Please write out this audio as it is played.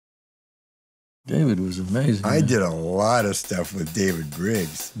David was amazing. I did a lot of stuff with David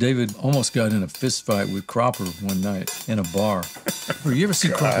Briggs. David almost got in a fist fight with Cropper one night in a bar. You ever see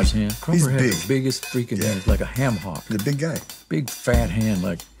Cropper's hand? Cropper had big. the biggest freaking hand, like a ham hock. The big guy. Big fat hand.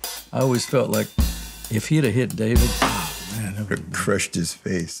 Like, I always felt like if he'd have hit David, oh man, that would crushed his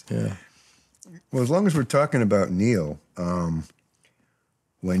face. Yeah. Well, as long as we're talking about Neil,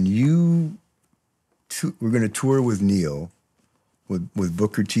 when you we're going to tour with Neil, with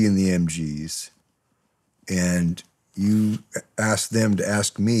Booker T and the MGs, and you asked them to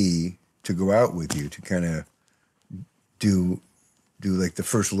ask me to go out with you to kind of do like the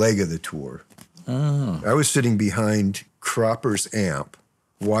first leg of the tour. Oh. I was sitting behind Cropper's amp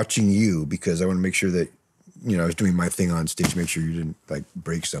watching you because I want to make sure that, you know, I was doing my thing on stage, make sure you didn't like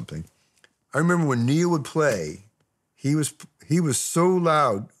break something. I remember when Neil would play, he was so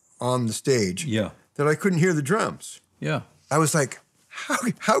loud on the stage that I couldn't hear the drums. Yeah. I was like,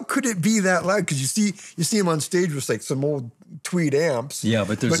 how could it be that loud? Because you see him on stage with like some old tweed amps. Yeah,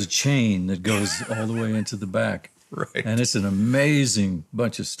 but there's a chain that goes all the way into the back. Right. And it's an amazing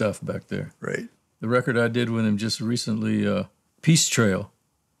bunch of stuff back there. Right. The record I did with him just recently, Peace Trail,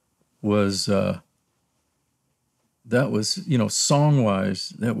 was, that was, you know, song-wise,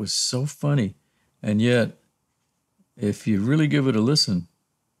 that was so funny. And yet, if you really give it a listen,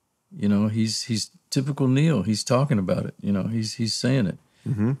 you know, he's typical Neil. He's talking about it. You know, he's saying it.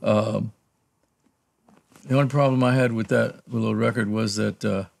 Mm-hmm. The only problem I had with that little record was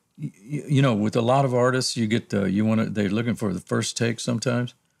that, you know, with a lot of artists, you get they're looking for the first take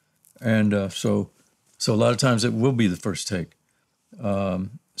sometimes, and so a lot of times it will be the first take.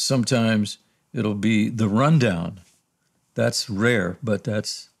 Sometimes it'll be the rundown. That's rare, but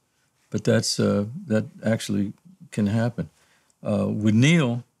that actually can happen. With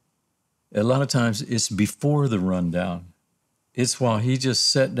Neil, a lot of times it's before the rundown. It's while he just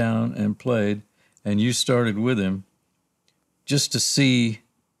sat down and played, and you started with him just to see,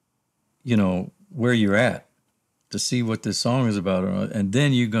 you know, where you're at, to see what this song is about. And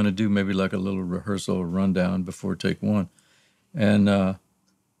then you're going to do maybe like a little rehearsal or rundown before take one. And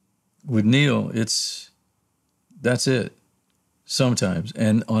with Neil, that's it sometimes.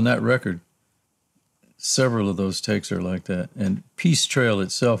 And on that record, several of those takes are like that. And Peace Trail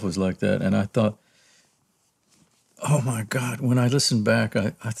itself was like that. And I thought, oh my God, when I listened back,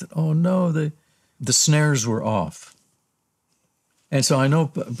 I thought, oh no, the snares were off. And so I know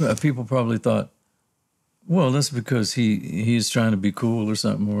people probably thought, well, that's because he's trying to be cool or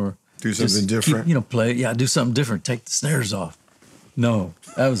something, or do something different. Do something different, take the snares off. No,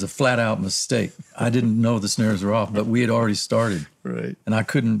 that was a flat out mistake. I didn't know the snares were off, but we had already started. Right. And I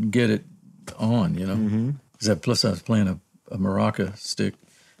couldn't get it on, you know, because plus I was playing a maraca stick.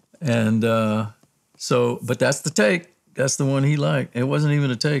 And but that's the take. That's the one he liked. It wasn't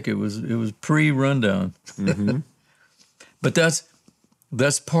even a take. It was pre-rundown. Mm-hmm. But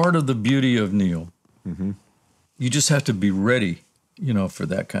that's part of the beauty of Neil. Mm-hmm. You just have to be ready, you know, for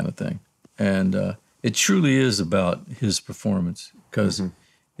that kind of thing. And it truly is about his performance, because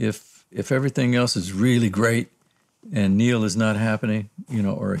if everything else is really great and Neil is not happening, you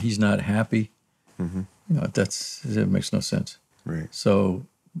know, or he's not happy, you know, it makes no sense. Right. So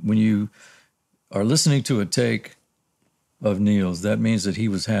when you are listening to a take of Neil's, that means that he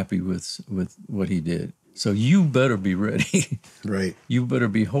was happy with what he did. So you better be ready. Right. You better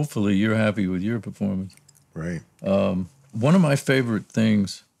be, hopefully you're happy with your performance. Right. One of my favorite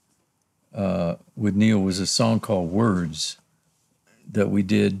things with Neil was a song called Words that we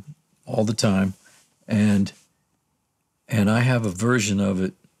did all the time. And I have a version of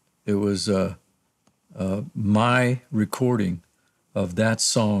it. It was my recording of that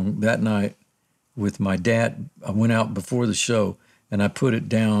song that night with my dad. I went out before the show and I put it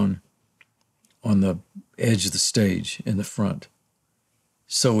down on the edge of the stage in the front.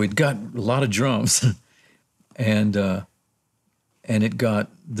 So it got a lot of drums and it got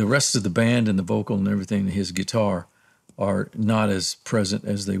the rest of the band and the vocal and everything, his guitar, are not as present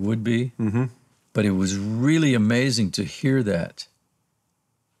as they would be. Mm-hmm. But it was really amazing to hear that,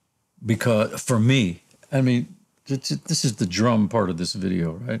 because for me, I mean, this is the drum part of this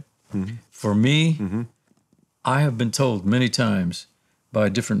video, right? Mm-hmm. For me, I have been told many times by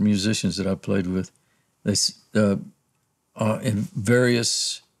different musicians that I've played with, in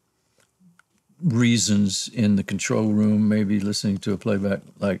various reasons in the control room, maybe listening to a playback,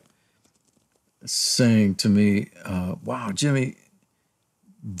 like saying to me, wow, Jimmy,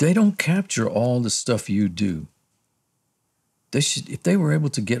 they don't capture all the stuff you do. If they were able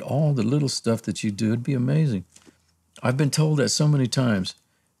to get all the little stuff that you do, it'd be amazing. I've been told that so many times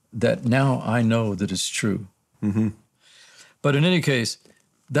that now I know that it's true. Mm-hmm. But in any case,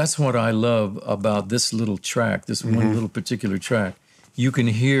 that's what I love about this little track, this one little particular track. You can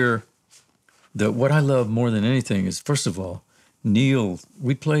hear that what I love more than anything is, first of all, Neil,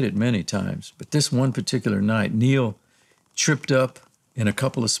 we played it many times, but this one particular night, Neil tripped up in a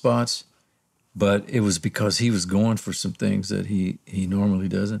couple of spots, but it was because he was going for some things that he normally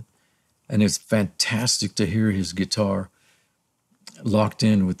doesn't. And it's fantastic to hear his guitar locked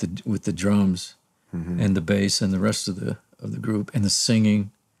in with the drums and the bass and the rest of the group and the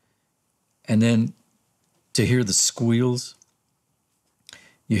singing. And then to hear the squeals.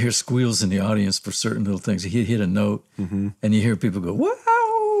 You hear squeals in the audience for certain little things. He hit a note and you hear people go,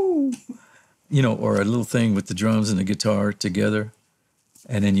 wow, you know, or a little thing with the drums and the guitar together.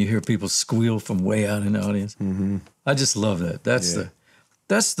 And then you hear people squeal from way out in the audience. I just love that.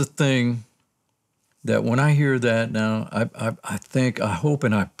 That's the thing that when I hear that now, I think, I hope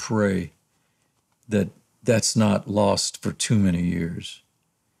and I pray that that's not lost for too many years.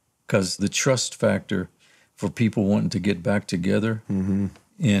 Because the trust factor for people wanting to get back together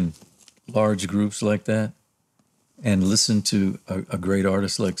in large groups like that and listen to a great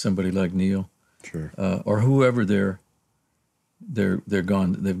artist like somebody like Neil, or whoever they've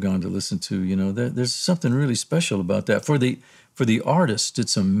gone to listen to, you know, there's something really special about that. For the artist,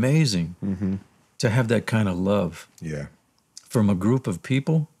 it's amazing to have that kind of love from a group of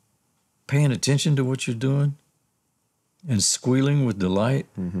people paying attention to what you're doing and squealing with delight.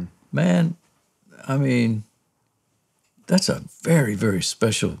 Man, I mean, that's a very, very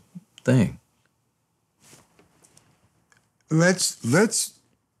special thing. Let's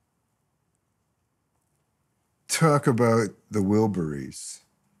talk about the Wilburys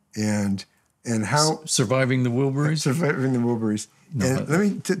and how surviving the Wilburys. Surviving the Wilburys. No, and let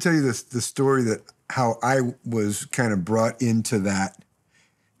me tell you the story that how I was kind of brought into that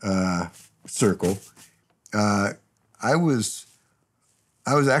circle.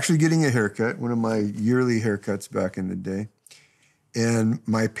 I was actually getting a haircut, one of my yearly haircuts back in the day, and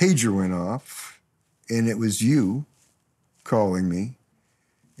my pager went off, and it was you calling me,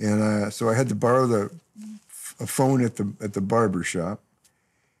 and so I had to borrow a phone at the barber shop,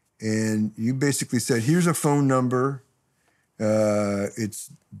 and you basically said, "Here's a phone number. It's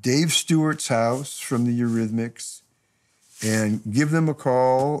Dave Stewart's house from the Eurythmics, and give them a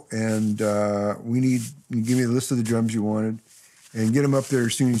call, and you give me a list of the drums you wanted, and get them up there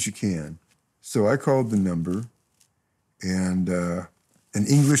as soon as you can." So I called the number, and an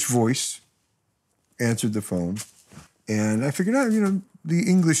English voice answered the phone, and I figured out, you know, the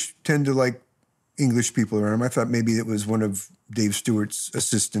English tend to like English people around them. I thought maybe it was one of Dave Stewart's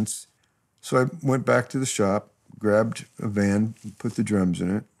assistants. So I went back to the shop, grabbed a van, put the drums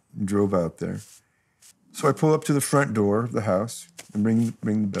in it, and drove out there. So I pull up to the front door of the house and ring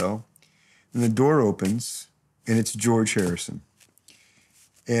the bell, and the door opens, and it's George Harrison.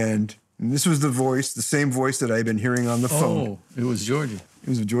 And this was the same voice that I'd been hearing on the phone. Oh, it was Georgie. It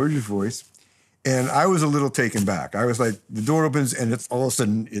was George's voice. And I was a little taken back. I was like, the door opens, and it's all of a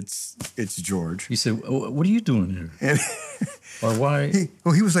sudden, it's George. He said, "What are you doing here?" And or why?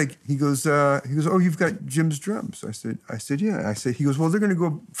 He was like, he goes, "Oh, you've got Jim's drums." I said, "Yeah." He goes, "Well, they're going to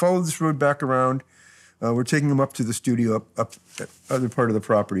go follow this road back around. We're taking them up to the studio, up the other part of the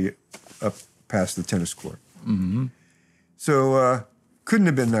property, up past the tennis court." So couldn't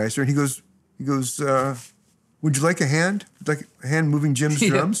have been nicer. And he goes, "Would you like a hand? Like a hand moving Jim's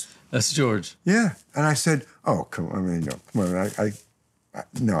drums?" That's George. Yeah. And I said, "Oh, come on, no, come on.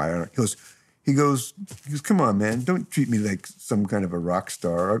 No, I don't." He goes, "Come on, man. Don't treat me like some kind of a rock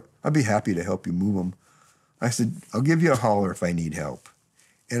star. I'd be happy to help you move them." I said, "I'll give you a holler if I need help."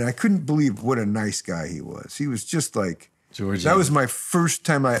 And I couldn't believe what a nice guy he was. He was just like, George. That was my first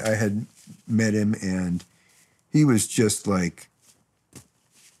time I had met him, and he was just like,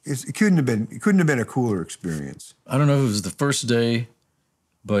 it couldn't have been a cooler experience. I don't know if it was the first day,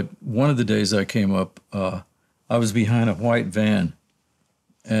 but one of the days I came up, I was behind a white van,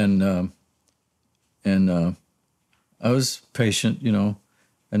 and I was patient, you know,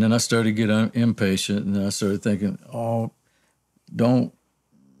 and then I started to get impatient, and then I started thinking, "Oh, don't,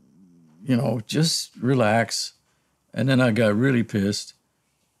 you know, just relax." And then I got really pissed,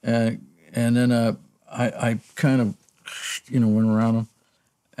 and then I kind of, you know, went around him,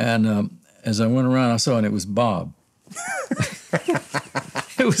 and as I went around, I saw, and it was Bob.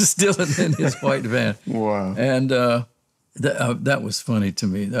 It was Dylan in his white van. Wow. And that was funny to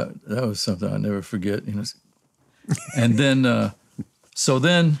me. That was something I'll never forget. You know. And then, so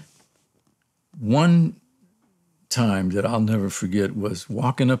then one time that I'll never forget was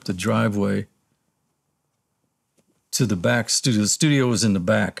walking up the driveway to the back studio. The studio was in the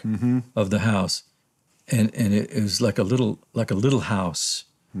back of the house. And it was like a little house.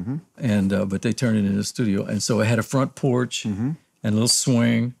 and but they turned it into a studio. And so it had a front porch and a little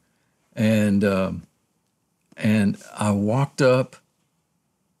swing, and I walked up,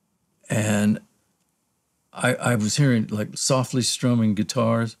 and I was hearing like softly strumming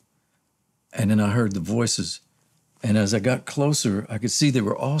guitars, and then I heard the voices. And as I got closer, I could see they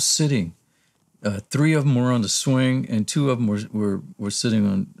were all sitting. 3 of them were on the swing, and 2 of them were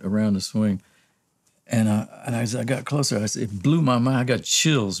sitting around the swing. And as I got closer, it blew my mind. I got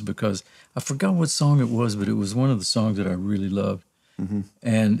chills because I forgot what song it was, but it was one of the songs that I really loved.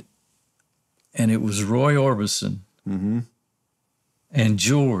 And it was Roy Orbison and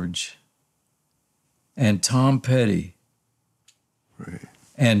George and Tom Petty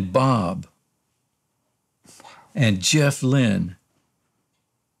and Bob and Jeff Lynne.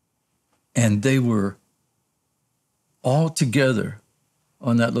 And they were all together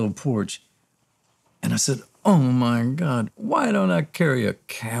on that little porch. And I said, oh my God, why don't I carry a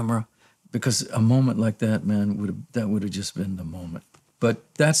camera? Because a moment like that, man, would have just been the moment. But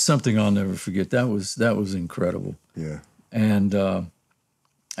that's something I'll never forget. That was incredible. Yeah. And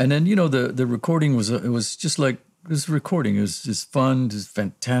then, you know, the recording was just like this recording. It was just fun, just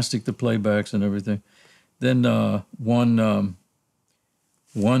fantastic, the playbacks and everything. Then one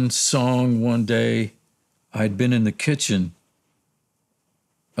song one day, I'd been in the kitchen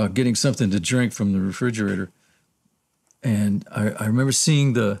getting something to drink from the refrigerator. And I remember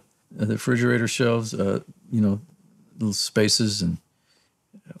seeing the refrigerator shelves, you know, little spaces, and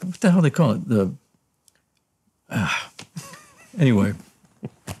what the hell they call it? Anyway,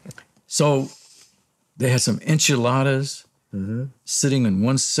 so they had some enchiladas sitting in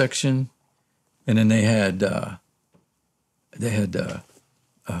one section, and then they had banana.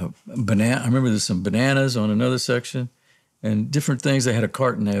 I remember there's some bananas on another section, and different things. They had a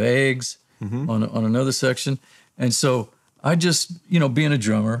carton of eggs on another section, and so I just, you know, being a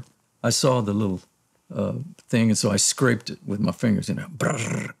drummer, I saw the little thing, and so I scraped it with my fingers, you know,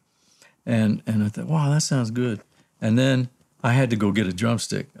 and I thought, wow, that sounds good. And then I had to go get a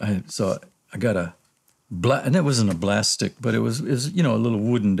drumstick. So I got a and it wasn't a blast stick, but it was you know, a little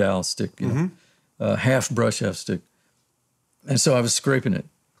wooden dowel stick, you know, half brush, half stick. And so I was scraping it.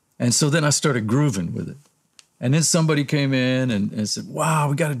 And so then I started grooving with it. And then somebody came in and said, wow,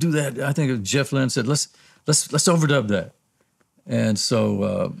 we got to do that. I think it was Jeff Lynne said, let's overdub that. And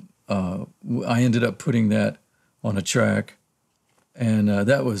so I ended up putting that on a track. And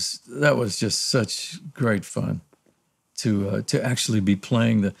that was just such great fun to actually be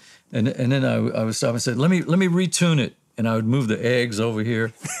playing the, and then I would stop and say, let me retune it. And I would move the eggs over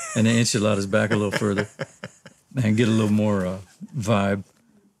here and the enchiladas back a little further and get a little more vibe.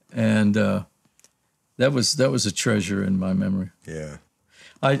 And that was a treasure in my memory. Yeah.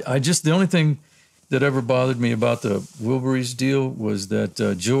 I just, the only thing that ever bothered me about the Wilburys deal was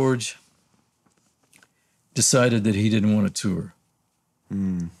that George decided that he didn't want to tour.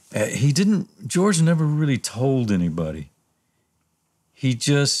 George never really told anybody. He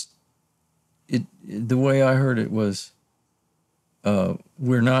just, the way I heard it was,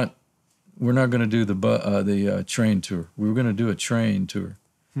 we're not going to do the train tour. We were going to do a train tour.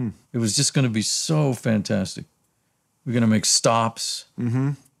 It was just going to be so fantastic. We're going to make stops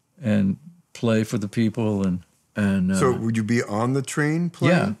and play for the people, and so would you be on the train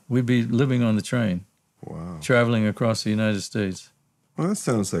playing? Yeah, we'd be living on the train. Wow. Traveling across the United States. Well, that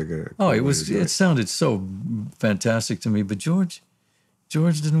sounds like a... Oh, it sounded so fantastic to me, but George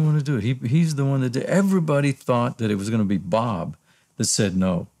didn't want to do it. He's the one that did. Everybody thought that it was going to be Bob that said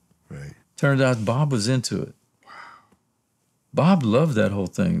no. Right. Turned out Bob was into it. Wow. Bob loved that whole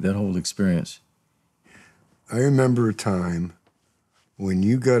thing, that whole experience. I remember a time when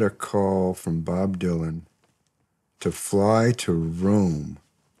you got a call from Bob Dylan to fly to Rome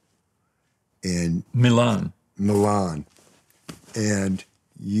and Milan. And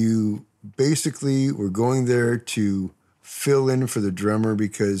you basically were going there to fill in for the drummer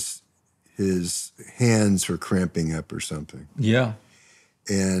because his hands were cramping up or something. Yeah.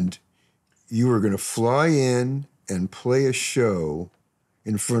 And you were going to fly in and play a show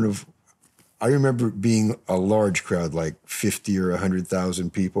in front of, I remember it being a large crowd, like 50 or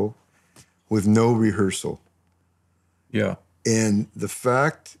 100,000 people, with no rehearsal. Yeah. And the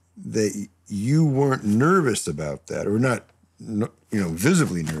fact that you weren't nervous about that, or not,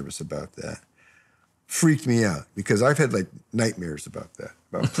 visibly nervous about that, freaked me out, because I've had like nightmares about that,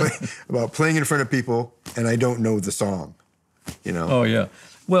 about playing in front of people and I don't know the song, Oh, yeah.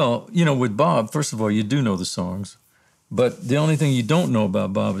 Well, with Bob, first of all, you do know the songs, but the only thing you don't know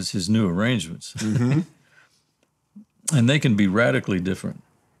about Bob is his new arrangements. And they can be radically different.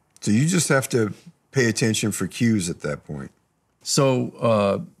 So you just have to pay attention for cues at that point.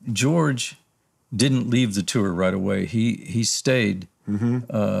 So George didn't leave the tour right away. He stayed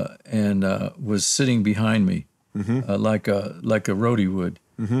and was sitting behind me like a roadie would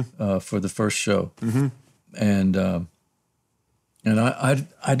for the first show. And I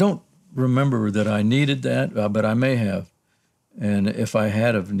don't remember that I needed that, but I may have. And if I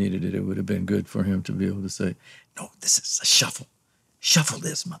had have needed it, it would have been good for him to be able to say, "No, this is a shuffle. Shuffle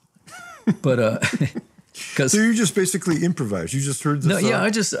this, mom." But because So you just basically improvised. You just heard the song? yeah, I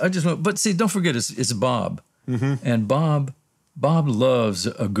just went. But see, don't forget, it's Bob, and Bob loves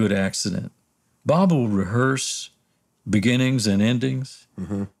a good accident. Bob will rehearse beginnings and endings,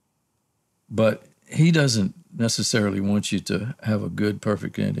 but he doesn't necessarily want you to have a good,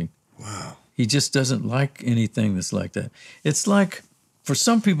 perfect ending. Wow. He just doesn't like anything that's like that. It's like, for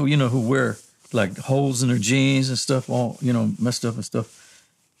some people, who wear like holes in their jeans and stuff, all, messed up and stuff,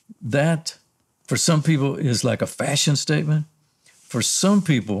 that for some people is like a fashion statement. For some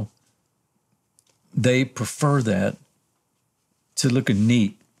people, they prefer that to looking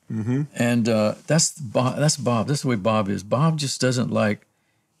neat. And that's Bob. That's the way Bob is. Bob just doesn't like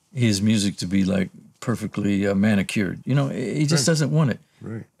his music to be like perfectly manicured. He just doesn't want it.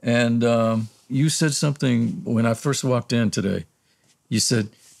 Right. And you said something when I first walked in today. You said,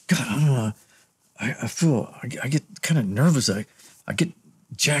 "God, I don't know. I feel I get kind of nervous. I get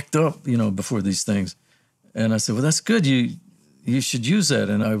jacked up, before these things." And I said, "Well, that's good. You should use that."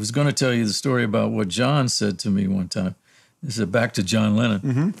 And I was going to tell you the story about what John said to me one time. This is back to John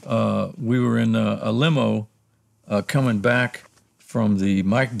Lennon. We were in a limo coming back from the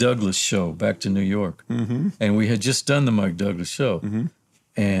Mike Douglas show back to New York. And we had just done the Mike Douglas show.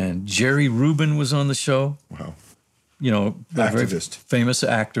 And Jerry Rubin was on the show. Wow. A very Activist. famous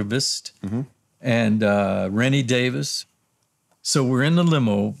activist. And Rennie Davis. So we're in the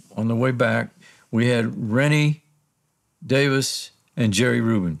limo on the way back. We had Rennie Davis and Jerry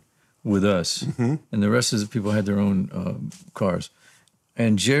Rubin with us. And the rest of the people had their own cars.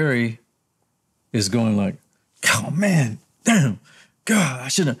 And Jerry is going like, "Oh, man, damn, God, I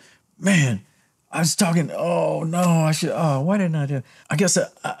should have, man, I was talking, oh, no, why didn't I do it? I guess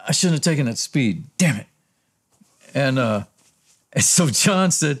I shouldn't have taken that speed, damn it." And so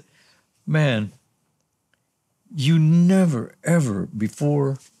John said, "Man, you never, ever,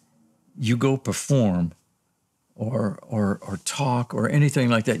 before you go perform or talk or anything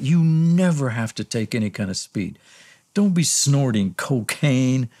like that, you never have to take any kind of speed. Don't be snorting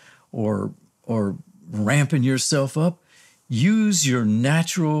cocaine or ramping yourself up. Use your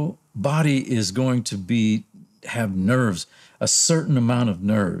natural body is going to have nerves, a certain amount of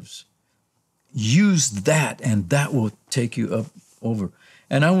nerves. Use that, and that will take you up over."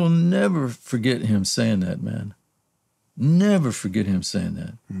 And I will never forget him saying that, man. Never forget him saying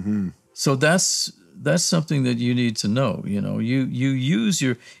that. So that's something that you need to know. You use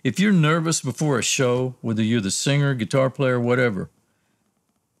if you're nervous before a show, whether you're the singer, guitar player, whatever,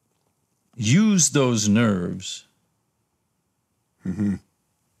 use those nerves.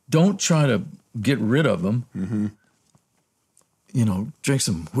 Don't try to get rid of them. Drink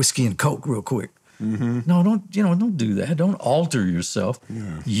some whiskey and Coke real quick. No, don't do that. Don't alter yourself.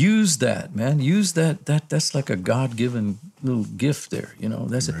 Use that, man. Use that. That's like a God-given little gift there.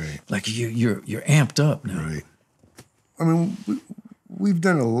 That's Right. like you're amped up now. Right. I mean, we've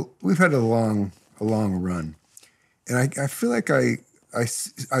had a long run, and I feel like I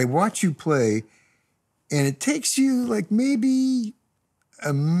watch you play, and it takes you like maybe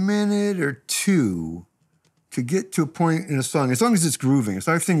a minute or two to get to a point in a song, as long as it's grooving, as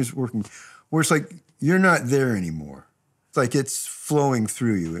long as everything is working, where it's like you're not there anymore. It's like it's flowing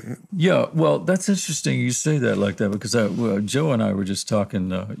through you. Yeah, well, that's interesting you say that like that, because Joe and I were just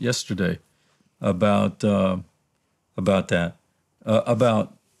talking yesterday about that,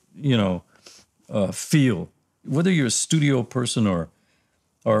 about feel. Whether you're a studio person or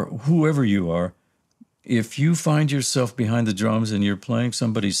whoever you are, if you find yourself behind the drums and you're playing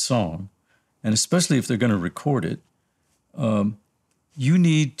somebody's song, and especially if they're going to record it, you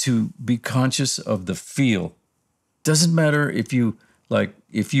need to be conscious of the feel. Doesn't matter if you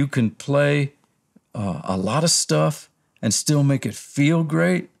can play a lot of stuff and still make it feel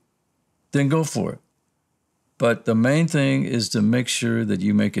great, then go for it. But the main thing is to make sure that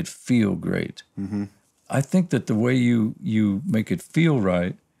you make it feel great. I think that the way you make it feel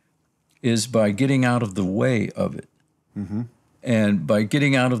right is by getting out of the way of it. And by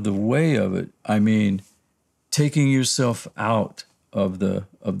getting out of the way of it, I mean taking yourself out of the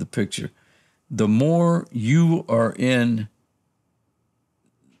picture. The more you are in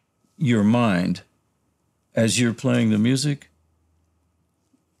your mind as you're playing the music,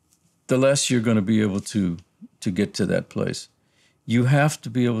 the less you're going to be able to get to that place. you have to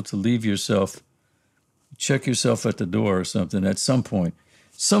be able to leave yourself, check yourself at the door or something at some point.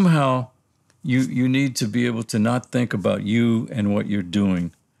 Somehow you need to be able to not think about you and what you're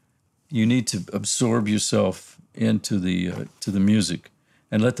doing. You need to absorb yourself into the to the music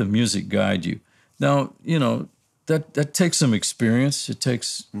and let the music guide you. Now, you know, that takes some experience. It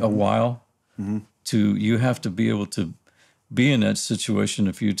takes a while you have to be able to be in that situation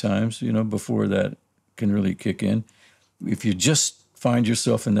a few times, you know, before that can really kick in. If you just find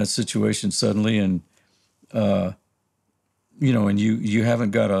yourself in that situation suddenly and, you know, and you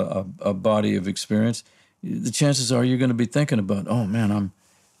haven't got a body of experience, the chances are you're going to be thinking about, oh man,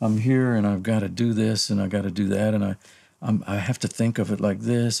 I'm here and I've got to do this and I got to do that and I have to think of it like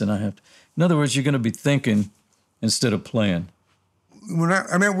this and I have to, in other words, you're going to be thinking instead of playing. When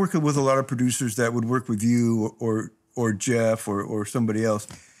I'm at working with a lot of producers that would work with you or Jeff or somebody else,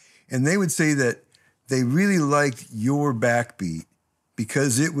 and they would say that they really liked your backbeat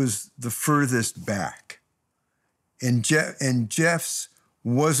because it was the furthest back. And Jeff's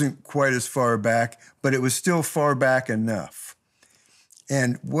wasn't quite as far back, but it was still far back enough.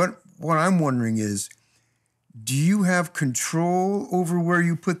 And what I'm wondering is, do you have control over where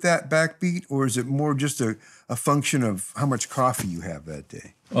you put that backbeat, or is it more just a function of how much coffee you have that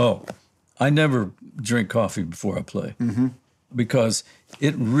day? Oh, I never drink coffee before I play because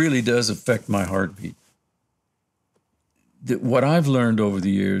it really does affect my heartbeat. What I've learned over the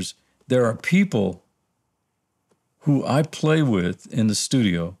years, there are people who I play with in the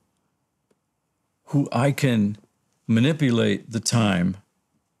studio who I can manipulate the time,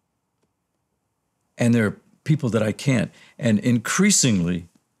 and there are people that I can't. And increasingly,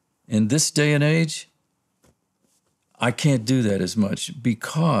 in this day and age, I can't do that as much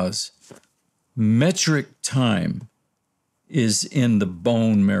because metric time is in the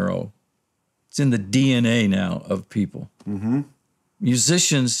bone marrow. It's in the DNA now of people.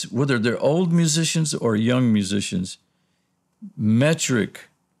 Musicians, whether they're old musicians or young musicians, metric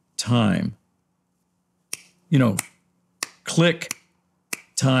time, you know, click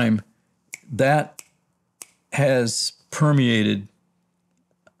time, that has permeated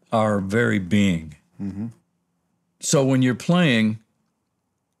our very being. So when you're playing,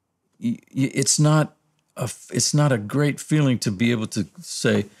 it's not a great feeling to be able to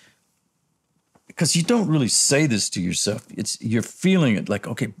say, because you don't really say this to yourself. You're feeling it like,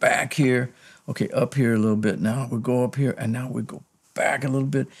 okay, back here, okay, up here a little bit. Now we go up here, and now we go back a little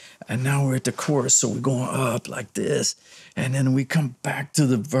bit, and now we're at the chorus, so we're going up like this, and then we come back to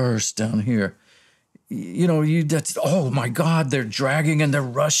the verse down here. You know, that's, oh my God, they're dragging and they're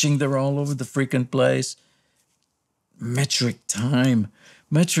rushing, they're all over the freaking place. Metric time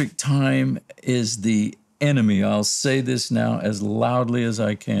is the enemy. I'll say this now as loudly as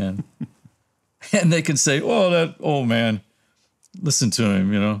I can. And they can say, oh, that old man, listen to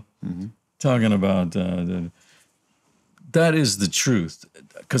him, you know, talking about, that is the truth,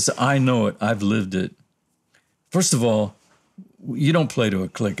 because I know it, I've lived it. First of all, you don't play to a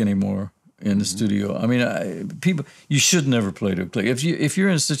click anymore in the studio. I mean, you should never play to a click. If you're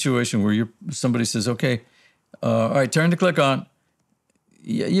in a situation where somebody says, okay, all right, turn the click on,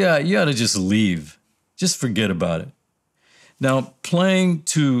 yeah, you ought to just leave. Just forget about it. Now, playing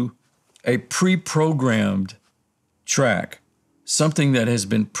to a pre-programmed track, something that has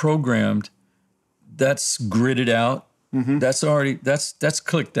been programmed, that's gridded out, that's already that's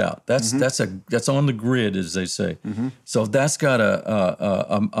clicked out. That's on the grid, as they say. So that's got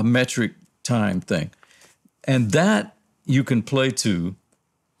a metric time thing, and that you can play to,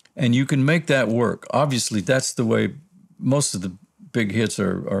 and you can make that work. Obviously, that's the way most of the big hits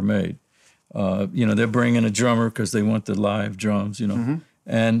are made. You know, they're bringing a drummer because they want the live drums. You know,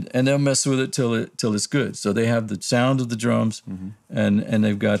 and they'll mess with it till it's good. So they have the sound of the drums, and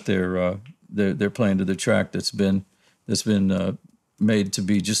they've got they're playing to the track that's been made to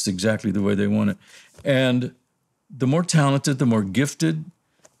be just exactly the way they want it. And the more talented, the more gifted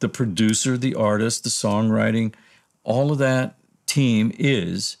the producer, the artist, the songwriting, all of that team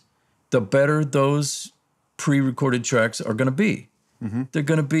is, the better those pre-recorded tracks are going to be. They're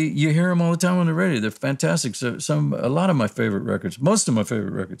going to be, you hear them all the time on the radio. They're fantastic. So a lot of my favorite records, most of my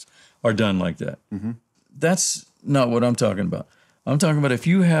favorite records are done like that. That's not what I'm talking about. I'm talking about if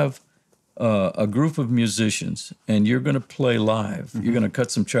you have a group of musicians and you're going to play live, you're going to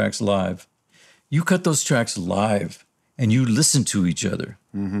cut some tracks live. You cut those tracks live and you listen to each other.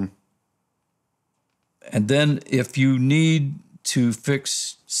 And then if you need to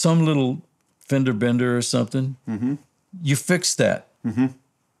fix some little fender bender or something, you fix that. And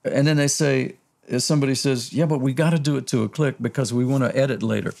then they say, if somebody says, yeah, but we got to do it to a click because we want to edit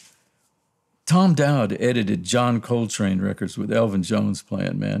later. Tom Dowd edited John Coltrane records with Elvin Jones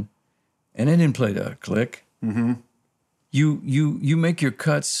playing, man. And they didn't play a click. Mm-hmm. You make your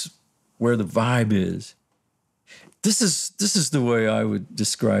cuts where the vibe is. This is the way I would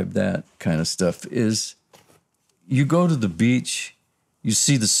describe that kind of stuff is you go to the beach, you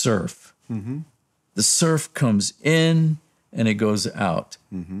see the surf. Mm-hmm. The surf comes in and it goes out.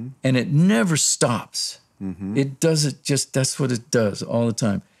 Mm-hmm. And it never stops. Mm-hmm. It does it just, that's what it does all the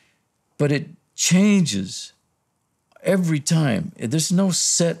time. But it changes every time. There's no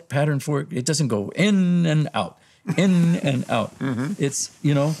set pattern for it. It doesn't go in and out, in and out. Mm-hmm. It's,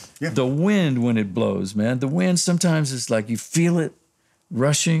 the wind when it blows, man. The wind sometimes is like you feel it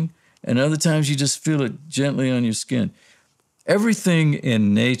rushing, and other times you just feel it gently on your skin. Everything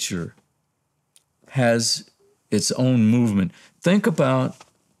in nature has its own movement. Think about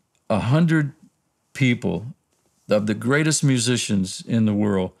 100 people, of the greatest musicians in the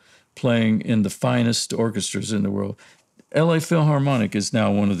world, playing in the finest orchestras in the world. LA Philharmonic is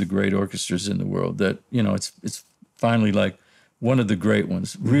now one of the great orchestras in the world that, it's finally like one of the great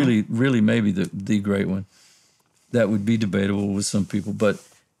ones. Mm-hmm. Really maybe the great one. That would be debatable with some people. But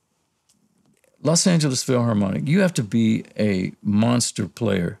Los Angeles Philharmonic, you have to be a monster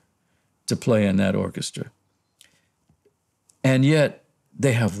player to play in that orchestra. And yet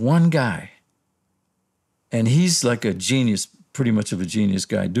they have one guy, and he's like a genius, pretty much of a genius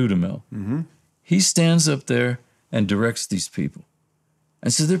guy, Dudamel. Mm-hmm. He stands up there and directs these people.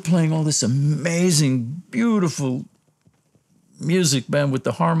 And so they're playing all this amazing, beautiful music, man, with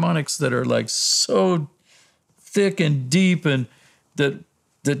the harmonics that are like so thick and deep and that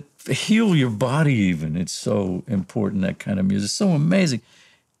heal your body even. It's so important, that kind of music. So amazing.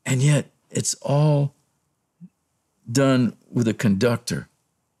 And yet it's all done with a conductor.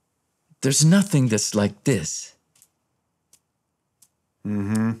 There's nothing that's like this.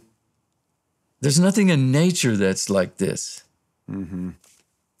 Mm-hmm. There's nothing in nature that's like this. Mm-hmm.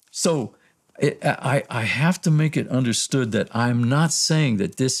 So I have to make it understood that I'm not saying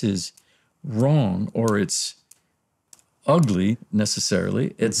that this is wrong or it's ugly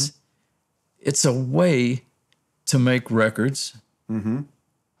necessarily. It's a way to make records. Mm-hmm.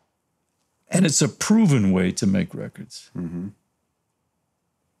 And it's a proven way to make records. Mm-hmm.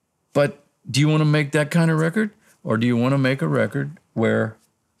 But do you want to make that kind of record? Or do you want to make a record where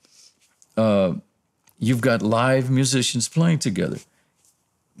you've got live musicians playing together?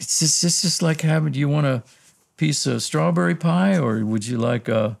 It's just like having, do you want a piece of strawberry pie or would you like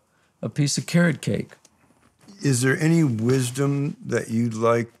a piece of carrot cake? Is there any wisdom that you'd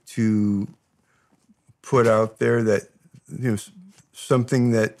like to put out there that,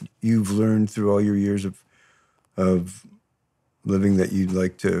 something that you've learned through all your years of living that you'd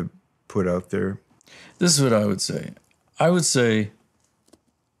like to put out there? This is what I would say. I would say,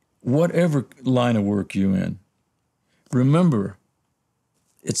 whatever line of work you're in, remember,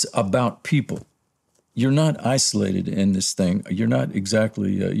 it's about people. You're not isolated in this thing. You're not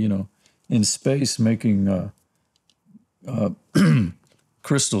exactly, in space making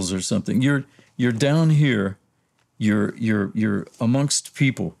crystals or something. You're down here. You're amongst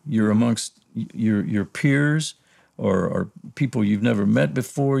people. You're amongst your peers or people you've never met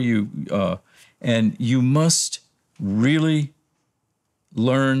before. And you must really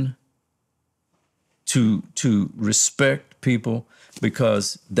learn to respect people,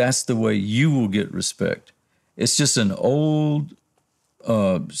 because that's the way you will get respect. It's just an old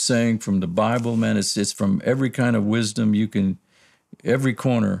saying from the Bible, man. It's from every kind of wisdom you can, every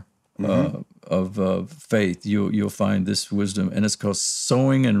corner of faith, you'll find this wisdom, and it's called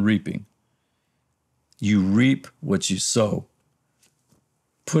sowing and reaping. You reap what you sow.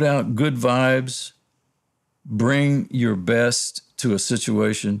 Put out good vibes, bring your best to a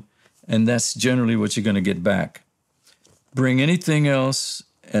situation, and that's generally what you're going to get back. Bring anything else,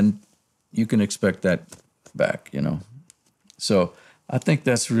 and you can expect that back, So I think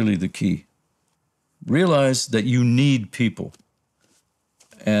that's really the key. Realize that you need people,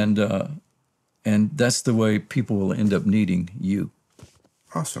 and that's the way people will end up needing you.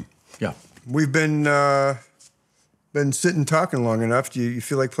 Awesome. Yeah. We've been sitting talking long enough. Do you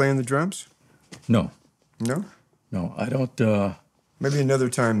feel like playing the drums? No. No? No, I don't. Maybe another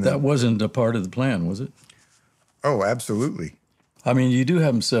time then. That wasn't a part of the plan, was it? Oh, absolutely. I mean, you do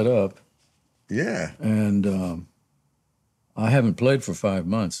have them set up. Yeah. And I haven't played for 5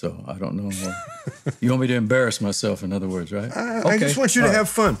 months, so I don't know. You want me to embarrass myself, in other words, right? I just want you to have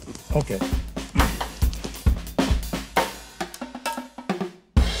fun. Okay.